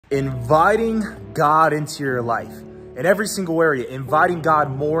inviting God into your life. In every single area, inviting God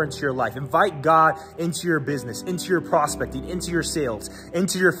more into your life. Invite God into your business, into your prospecting, into your sales,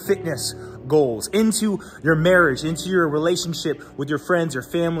 into your fitness goals, into your marriage, into your relationship with your friends, your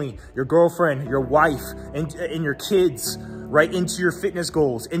family, your girlfriend, your wife, and your kids, right? Into your fitness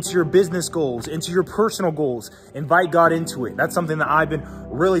goals, into your business goals, into your personal goals. Invite God into it. That's something that I've been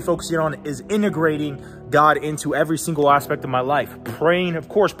really focusing on, is integrating God into every single aspect of my life. Praying, of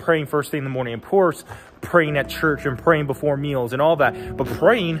course, praying first thing in the morning, of course, praying at church and praying before meals and all that, but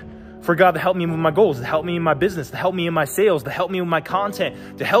praying for God to help me with my goals, to help me in my business, to help me in my sales, to help me with my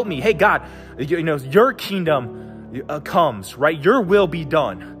content, to help me. Hey, God, you know, your kingdom comes, right? Your will be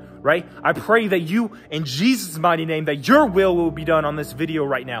done. Right? I pray that you, in Jesus' mighty name, that your will be done on this video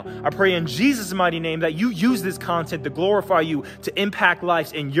right now. I pray in Jesus' mighty name that you use this content to glorify you, to impact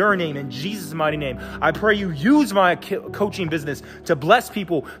lives in your name, in Jesus' mighty name. I pray you use my coaching business to bless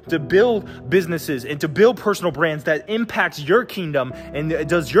people, to build businesses, and to build personal brands that impacts your kingdom and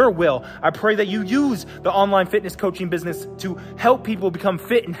does your will. I pray that you use the online fitness coaching business to help people become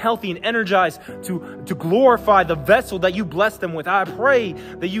fit and healthy and energized, to glorify the vessel that you bless them with. I pray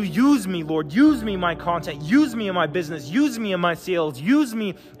that you use me, Lord. Use me in my content. Use me in my business. Use me in my sales. Use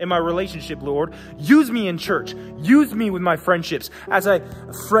me in my relationship, Lord. Use me in church. Use me with my friendships. As I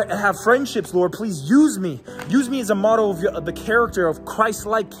have friendships, Lord, please use me. Use me as a model of the character, of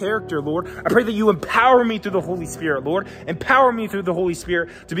Christ-like character, Lord. I pray that you empower me through the Holy Spirit, Lord. Empower me through the Holy Spirit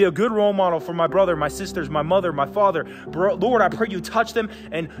to be a good role model for my brother, my sisters, my mother, my father. Lord, I pray you touch them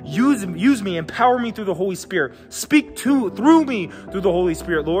and use me. Empower me through the Holy Spirit. Speak through me through the Holy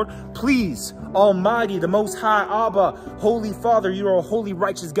Spirit, Lord. Please, Almighty, the Most High, Abba, Holy Father, you are a holy,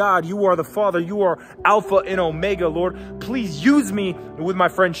 righteous God. You are the Father. You are Alpha and Omega, Lord. Please use me with my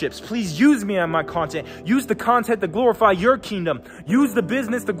friendships. Please use me on my content. Use the content to glorify your kingdom. Use the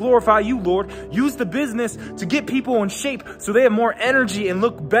business to glorify you, Lord. Use the business to get people in shape so they have more energy and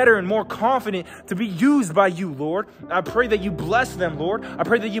look better and more confident to be used by you, Lord. I pray that you bless them, Lord. I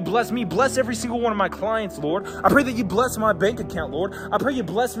pray that you bless me. Bless every single one of my clients, Lord. I pray that you bless my bank account, Lord. I pray you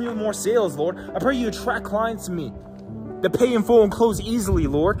bless me with more sales, Lord. I pray you attract clients to me that pay in full and close easily,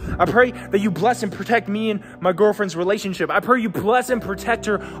 Lord. I pray that you bless and protect me and my girlfriend's relationship. I pray you bless and protect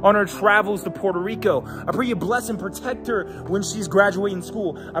her on her travels to Puerto Rico. I pray you bless and protect her when she's graduating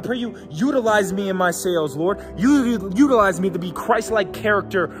school. I pray you utilize me in my sales, Lord. You utilize me to be Christ-like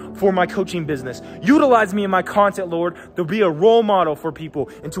character for my coaching business. Utilize me in my content, Lord, to be a role model for people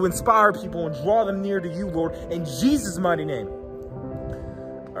and to inspire people and draw them near to you, Lord, in Jesus' mighty name.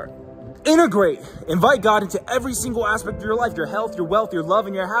 Integrate, invite God into every single aspect of your life, your health, your wealth, your love,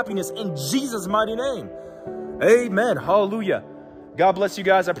 and your happiness in Jesus' mighty name. Amen. Hallelujah. God bless you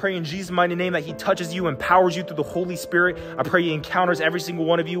guys. I pray in Jesus' mighty name that he touches you, empowers you through the Holy Spirit. I pray he encounters every single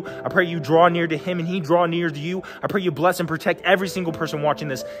one of you. I pray you draw near to him and he draw near to you. I pray you bless and protect every single person watching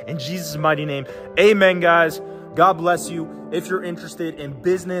this in Jesus' mighty name. Amen, guys. God bless you. If you're interested in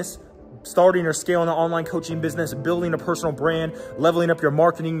business, starting or scaling an online coaching business, building a personal brand, leveling up your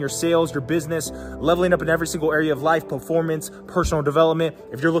marketing, your sales, your business, leveling up in every single area of life, performance, personal development.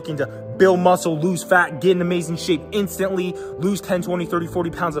 If you're looking to build muscle, lose fat, get in amazing shape instantly, lose 10, 20, 30, 40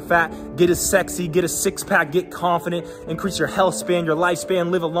 pounds of fat, get as sexy, get a six-pack, get confident, increase your health span, your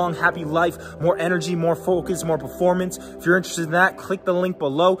lifespan, live a long, happy life, more energy, more focus, more performance. If you're interested in that, click the link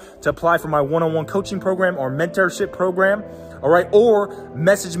below to apply for my one-on-one coaching program or mentorship program. All right, or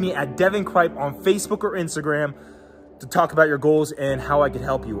message me at Deven Cripe on Facebook or Instagram to talk about your goals and how I can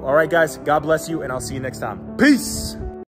help you. All right, guys, God bless you, and I'll see you next time. Peace.